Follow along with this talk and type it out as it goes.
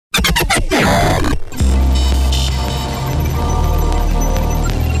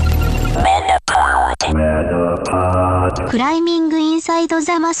Climbing inside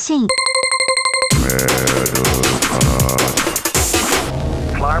the machine.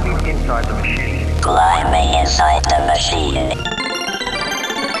 Climbing inside the machine. Climbing inside the machine.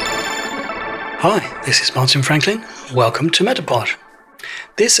 Hi, this is Martin Franklin. Welcome to Metapod.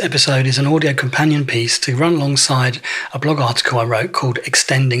 This episode is an audio companion piece to run alongside a blog article I wrote called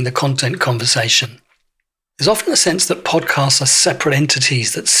Extending the Content Conversation. There's often a sense that podcasts are separate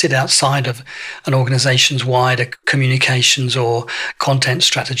entities that sit outside of an organization's wider communications or content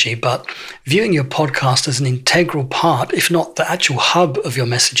strategy, but viewing your podcast as an integral part, if not the actual hub of your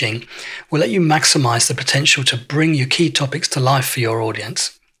messaging, will let you maximize the potential to bring your key topics to life for your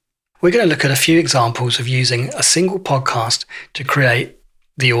audience. We're going to look at a few examples of using a single podcast to create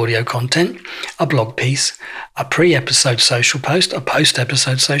the audio content, a blog piece, a pre-episode social post, a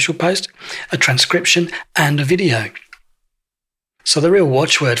post-episode social post, a transcription, and a video. So the real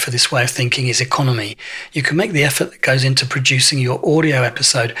watchword for this way of thinking is economy. You can make the effort that goes into producing your audio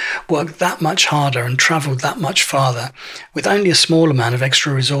episode work that much harder and travel that much farther with only a small amount of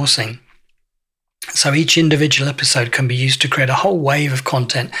extra resourcing. So each individual episode can be used to create a whole wave of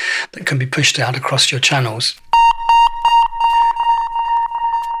content that can be pushed out across your channels.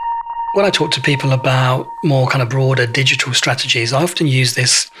 When I talk to people about more kind of broader digital strategies, I often use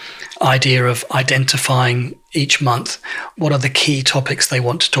this idea of identifying each month what are the key topics they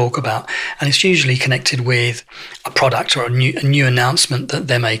want to talk about. And it's usually connected with a product or a new announcement that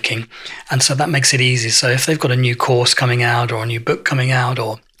they're making. And so that makes it easy. So if they've got a new course coming out or a new book coming out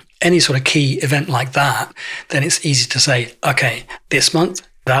or any sort of key event like that, then it's easy to say, okay, this month,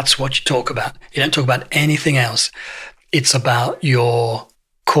 that's what you talk about. You don't talk about anything else. It's about your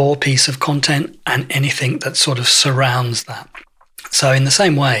core piece of content and anything that sort of surrounds that. So in the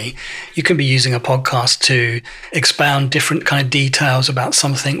same way, you can be using a podcast to expound different kind of details about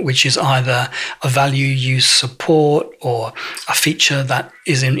something which is either a value you support or a feature that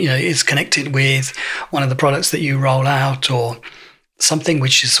is connected with one of the products that you roll out, or something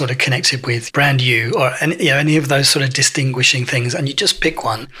which is sort of connected with brand you, or any of those sort of distinguishing things. And you just pick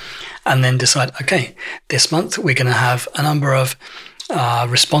one and then decide, okay, this month we're going to have a number of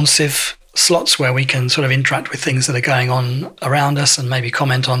responsive slots where we can sort of interact with things that are going on around us and maybe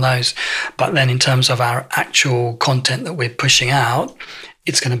comment on those. But then in terms of our actual content that we're pushing out,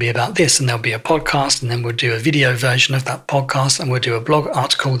 it's going to be about this, and there'll be a podcast, and then we'll do a video version of that podcast, and we'll do a blog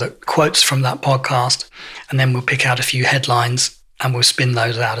article that quotes from that podcast, and then we'll pick out a few headlines and we'll spin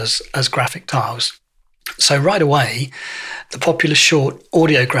those out as graphic tiles. So right away, the popular short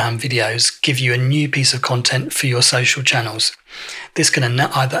audiogram videos give you a new piece of content for your social channels. This can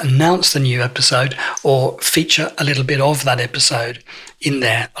either announce the new episode or feature a little bit of that episode in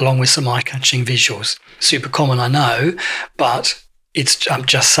there, along with some eye-catching visuals. Super common, I know, but I'm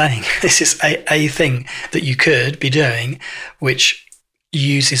just saying, this is a thing that you could be doing, which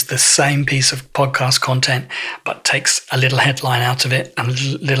uses the same piece of podcast content, but takes a little headline out of it and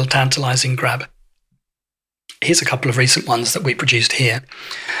a little tantalizing grab. Here's a couple of recent ones that we produced here.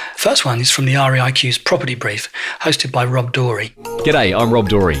 First one is from the REIQ's Property Brief, hosted by Rob Dorey. G'day, I'm Rob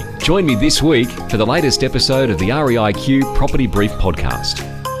Dorey. Join me this week for the latest episode of the REIQ Property Brief podcast.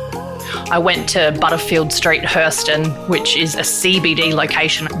 I went to Butterfield Street, Hurston, which is a CBD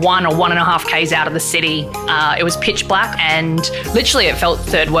location, 1 or 1.5 k's out of the city. It was pitch black and literally it felt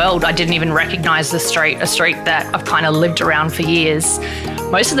third world. I didn't even recognise the street, a street that I've kind of lived around for years.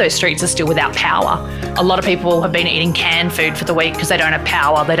 Most of those streets are still without power. A lot of people have been eating canned food for the week because they don't have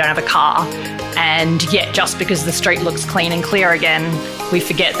power, they don't have a car. And yet, just because the street looks clean and clear again, we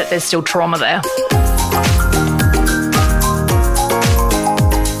forget that there's still trauma there.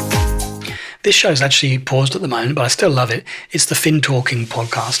 This show's actually paused at the moment, but I still love it. It's the Fin Talking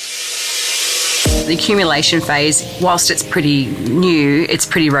podcast. The accumulation phase, whilst it's pretty new, it's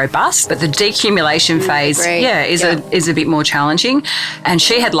pretty robust, but the decumulation phase, is a bit more challenging. And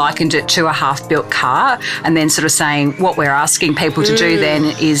she had likened it to a half-built car, and then sort of saying what we're asking people to do then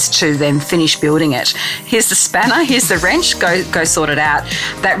is to then finish building it. Here's the spanner, here's the wrench, go sort it out.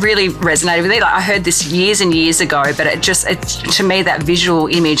 That really resonated with me. Like, I heard this years and years ago, but it to me, that visual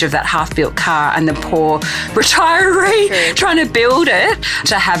image of that half-built car and the poor retiree trying to build it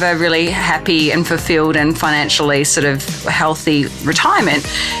to have a really happy and fulfilled and financially sort of healthy retirement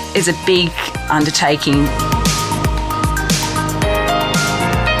is a big undertaking.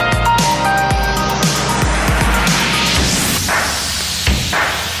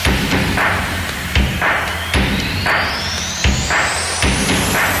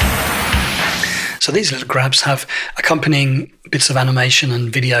 So these little grabs have accompanying bits of animation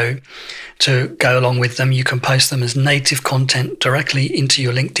and video to go along with them. You can post them as native content directly into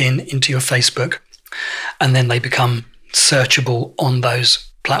your LinkedIn, into your Facebook, and then they become searchable on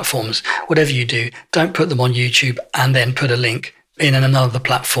those platforms. Whatever you do, don't put them on YouTube and then put a link in another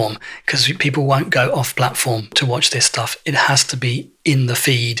platform, because people won't go off platform to watch this stuff. It has to be in the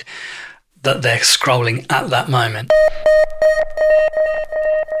feed that they're scrolling at that moment.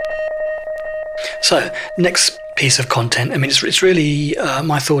 So next piece of content, I mean, it's really,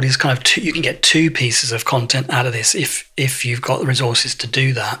 my thought is kind of you can get 2 pieces of content out of this if you've got the resources to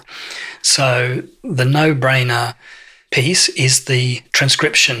do that. So the no-brainer piece is the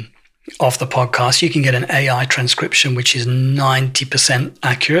transcription of the podcast. You can get an AI transcription, which is 90%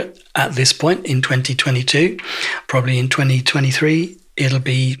 accurate at this point in 2022. Probably in 2023, it'll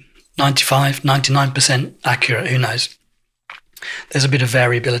be 95, 99% accurate. Who knows? There's a bit of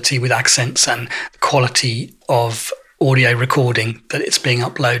variability with accents and quality of audio recording that it's being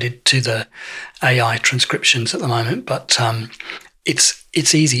uploaded to the AI transcriptions at the moment, but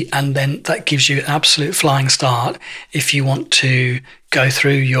it's easy. And then that gives you an absolute flying start if you want to go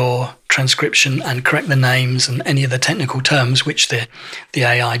through your transcription and correct the names and any of the technical terms which the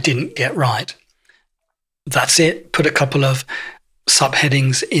AI didn't get right. That's it. Put a couple of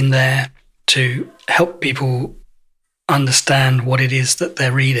subheadings in there to help people understand what it is that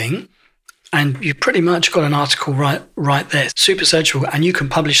they're reading, and you pretty much got an article right there, super searchable, and you can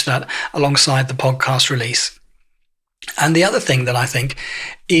publish that alongside the podcast release. And the other thing that I think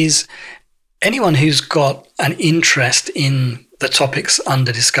is anyone who's got an interest in the topics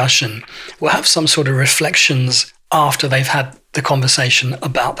under discussion will have some sort of reflections after they've had the conversation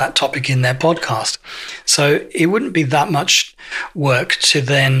about that topic in their podcast. So it wouldn't be that much work to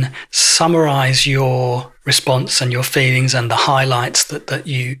then summarize your response and your feelings and the highlights the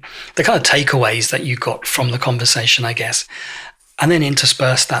kind of takeaways that you got from the conversation, I guess, and then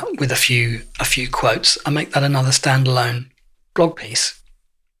intersperse that with a few quotes and make that another standalone blog piece.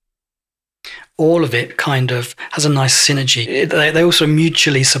 All of it kind of has a nice synergy. They also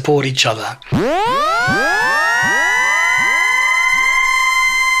mutually support each other.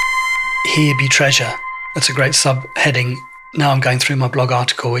 Here be treasure. That's a great subheading. Now I'm going through my blog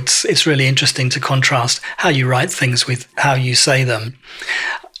article. It's really interesting to contrast how you write things with how you say them.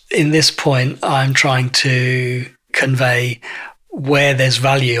 In this point, I'm trying to convey where there's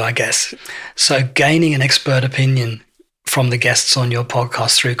value, I guess. So gaining an expert opinion from the guests on your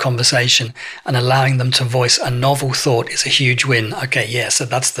podcast through conversation and allowing them to voice a novel thought is a huge win. Okay, yeah, so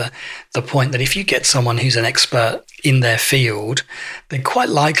that's the point, that if you get someone who's an expert in their field, they quite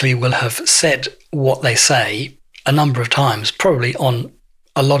likely will have said what they say a number of times, probably on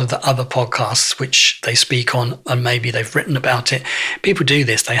a lot of the other podcasts which they speak on, and maybe they've written about it. People do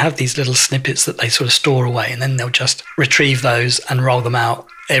this. They have these little snippets that they sort of store away, and then they'll just retrieve those and roll them out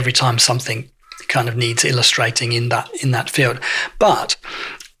every time something kind of needs illustrating in that field. But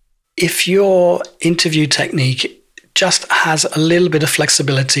if your interview technique just has a little bit of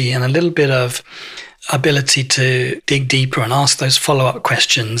flexibility and a little bit of ability to dig deeper and ask those follow-up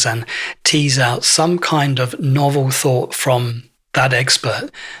questions and tease out some kind of novel thought from that expert,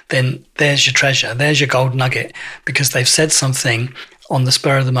 then there's your treasure, there's your gold nugget, because they've said something on the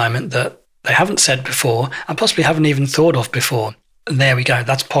spur of the moment that they haven't said before and possibly haven't even thought of before. There we go.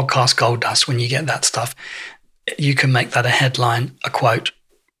 That's podcast gold dust. When you get that stuff, you can make that a headline, a quote,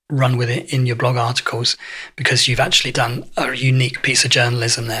 run with it in your blog articles, because you've actually done a unique piece of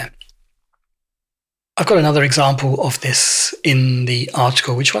journalism there. I've got another example of this in the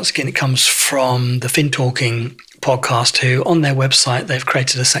article, which once again, it comes from the FinTalking podcast, who on their website, they've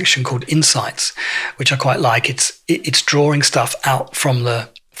created a section called Insights, which I quite like. It's drawing stuff out from the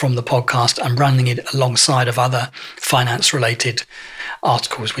podcast and running it alongside of other finance related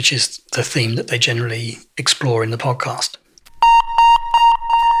articles, which is the theme that they generally explore in the podcast.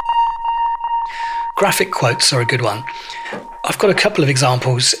 Graphic quotes are a good one. I've got a couple of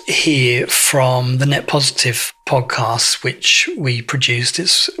examples here from the Net Positive podcast, which we produced.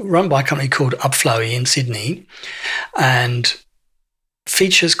 It's run by a company called Upflowy in Sydney and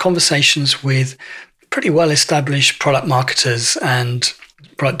features conversations with pretty well-established product marketers and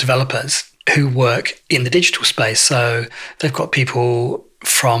product developers who work in the digital space. So they've got people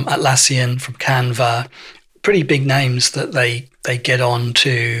from Atlassian, from Canva, pretty big names that they get on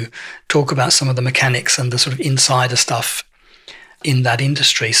to talk about some of the mechanics and the sort of insider stuff in that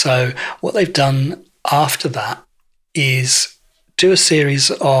industry. So what they've done after that is do a series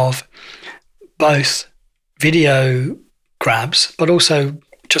of both video grabs, but also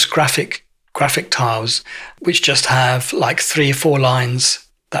just graphic tiles, which just have like 3 or 4 lines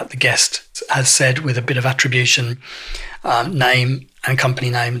that the guest has said with a bit of attribution, name and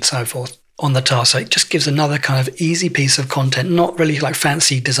company name and so forth on the task. So it just gives another kind of easy piece of content, not really like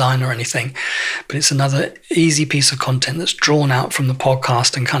fancy design or anything, but it's another easy piece of content that's drawn out from the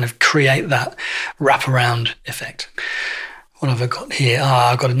podcast and kind of create that wraparound effect. What have I got here?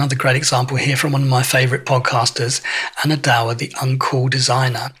 I've got another great example here from one of my favorite podcasters, Anna Dower, the Uncool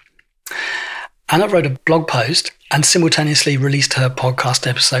Designer. Anna wrote a blog post and simultaneously released her podcast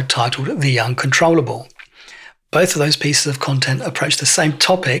episode titled The Uncontrollable. Both of those pieces of content approach the same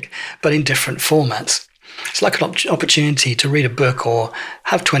topic, but in different formats. It's like an opportunity to read a book or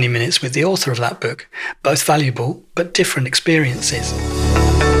have 20 minutes with the author of that book. Both valuable, but different experiences.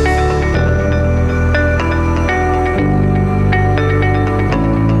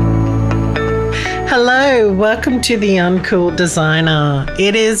 Hello, welcome to The Uncool Designer.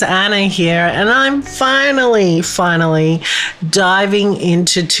 It is Anna here, and I'm finally diving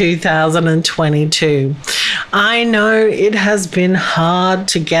into 2022. I know it has been hard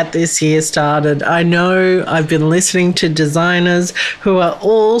to get this year started. I know I've been listening to designers who are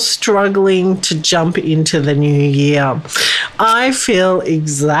all struggling to jump into the new year. I feel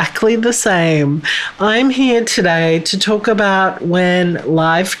exactly the same. I'm here today to talk about when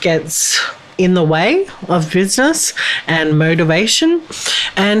life gets in the way of business and motivation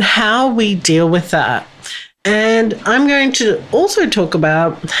and how we deal with that. And I'm going to also talk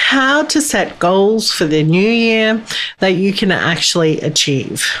about how to set goals for the new year that you can actually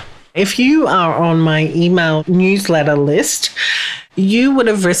achieve. If you are on my email newsletter list, you would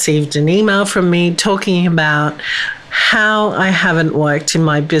have received an email from me talking about how I haven't worked in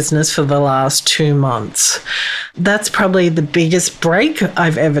my business for the last 2 months. That's probably the biggest break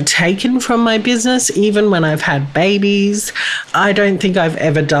I've ever taken from my business, even when I've had babies. I don't think I've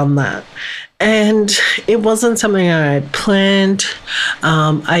ever done that. And it wasn't something I had planned.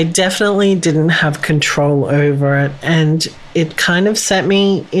 I definitely didn't have control over it. And it kind of set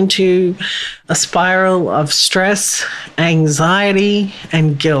me into a spiral of stress, anxiety,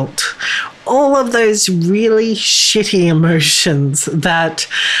 and guilt. All of those really shitty emotions that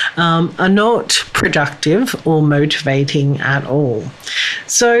are not productive or motivating at all.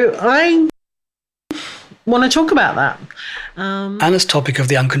 So I want to talk about that. Anna's topic of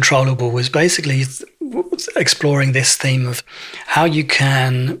the uncontrollable was basically exploring this theme of how you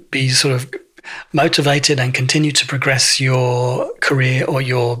can be sort of motivated and continue to progress your career or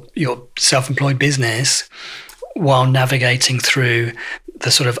your self-employed business while navigating through the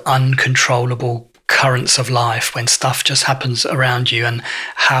sort of uncontrollable currents of life when stuff just happens around you, and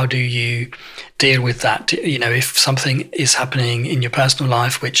how do you deal with that? You know, if something is happening in your personal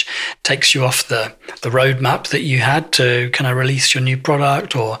life which takes you off the roadmap that you had to kind of release your new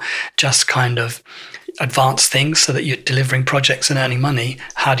product or just kind of advance things so that you're delivering projects and earning money,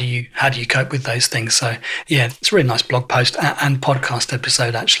 how do you cope with those things? So yeah, it's a really nice blog post and podcast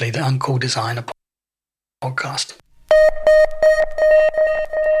episode, actually, the Uncool Designer podcast.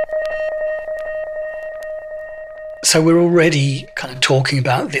 So we're already kind of talking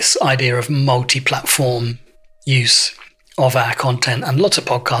about this idea of multi-platform use of our content, and lots of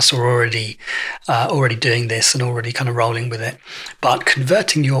podcasts are already doing this and already kind of rolling with it. But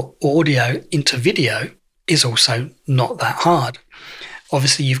converting your audio into video is also not that hard.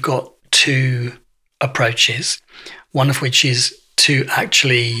 Obviously, you've got two approaches, one of which is to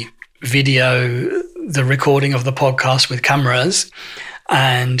actually video the recording of the podcast with cameras.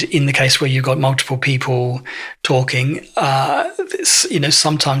 And in the case where you've got multiple people talking,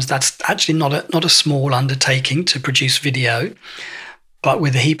 sometimes that's actually not a small undertaking to produce video. But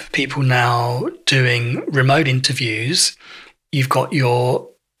with a heap of people now doing remote interviews, you've got your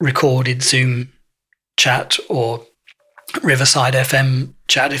recorded Zoom chat or Riverside FM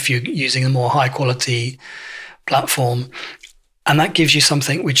chat if you're using a more high quality platform. And that gives you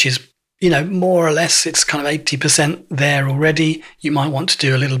something which is, more or less, it's kind of 80% there already. You might want to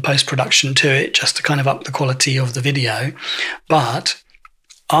do a little post-production to it just to kind of up the quality of the video. But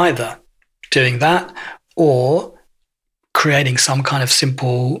either doing that or creating some kind of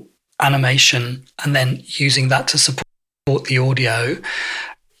simple animation and then using that to support the audio,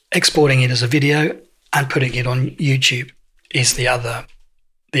 exporting it as a video and putting it on YouTube is the other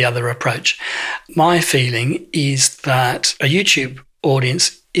approach. My feeling is that a YouTube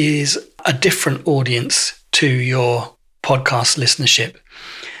audience is a different audience to your podcast listenership.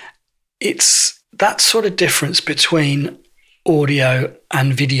 It's that sort of difference between audio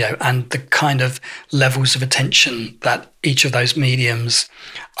and video and the kind of levels of attention that each of those mediums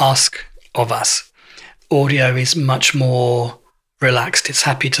ask of us. Audio is much more relaxed. It's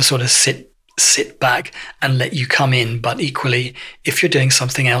happy to sort of sit back and let you come in. But equally, if you're doing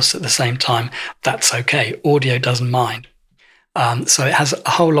something else at the same time, that's okay. Audio doesn't mind. So it has a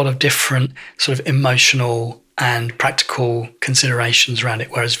whole lot of different sort of emotional and practical considerations around it.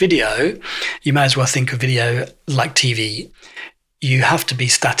 Whereas video, you may as well think of video like TV. You have to be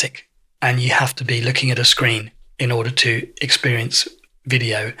static and you have to be looking at a screen in order to experience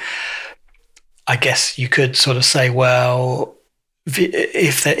video. I guess you could sort of say, well,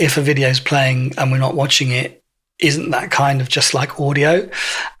 if a video is playing and we're not watching it, isn't that kind of just like audio?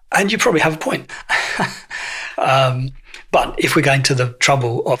 And you probably have a point. But if we're going to the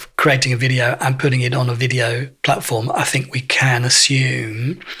trouble of creating a video and putting it on a video platform, I think we can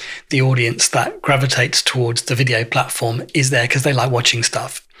assume the audience that gravitates towards the video platform is there because they like watching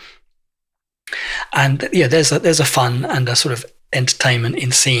stuff. And yeah, there's a fun and a sort of entertainment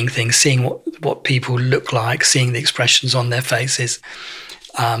in seeing things, seeing what people look like, seeing the expressions on their faces,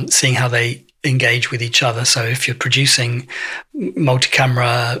 seeing how they engage with each other. So if you're producing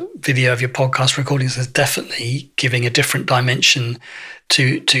multi-camera video of your podcast recordings, there's definitely giving a different dimension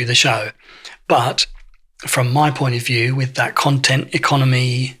to the show. But from my point of view, with that content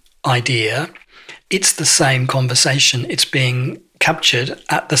economy idea, it's the same conversation. It's being captured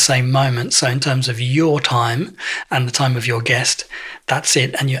at the same moment. So in terms of your time and the time of your guest, that's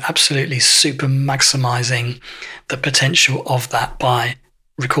it. And you're absolutely super maximizing the potential of that by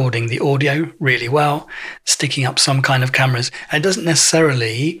recording the audio really well, sticking up some kind of cameras. And it doesn't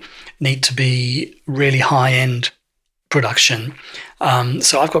necessarily need to be really high-end production.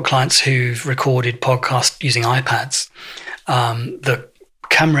 So I've got clients who've recorded podcasts using iPads. The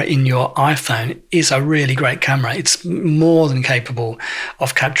camera in your iPhone is a really great camera. It's more than capable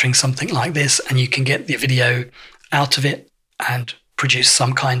of capturing something like this, and you can get the video out of it and produce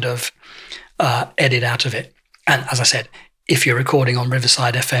some kind of edit out of it. And as I said, if you're recording on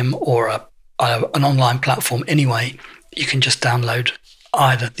Riverside FM or an online platform anyway, you can just download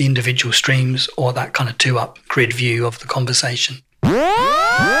either the individual streams or that kind of 2-up grid view of the conversation. So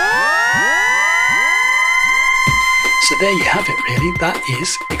there you have it, really. That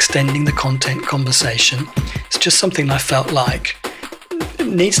is extending the content conversation. It's just something I felt like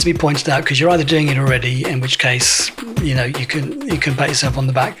needs to be pointed out because you're either doing it already, in which case, you can pat yourself on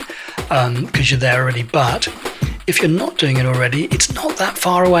the back because you're there already. But if you're not doing it already, it's not that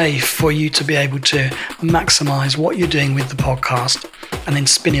far away for you to be able to maximize what you're doing with the podcast and then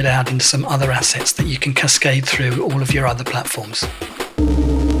spin it out into some other assets that you can cascade through all of your other platforms.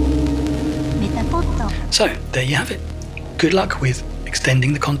 So there you have it. Good luck with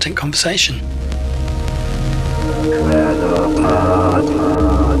extending the content conversation.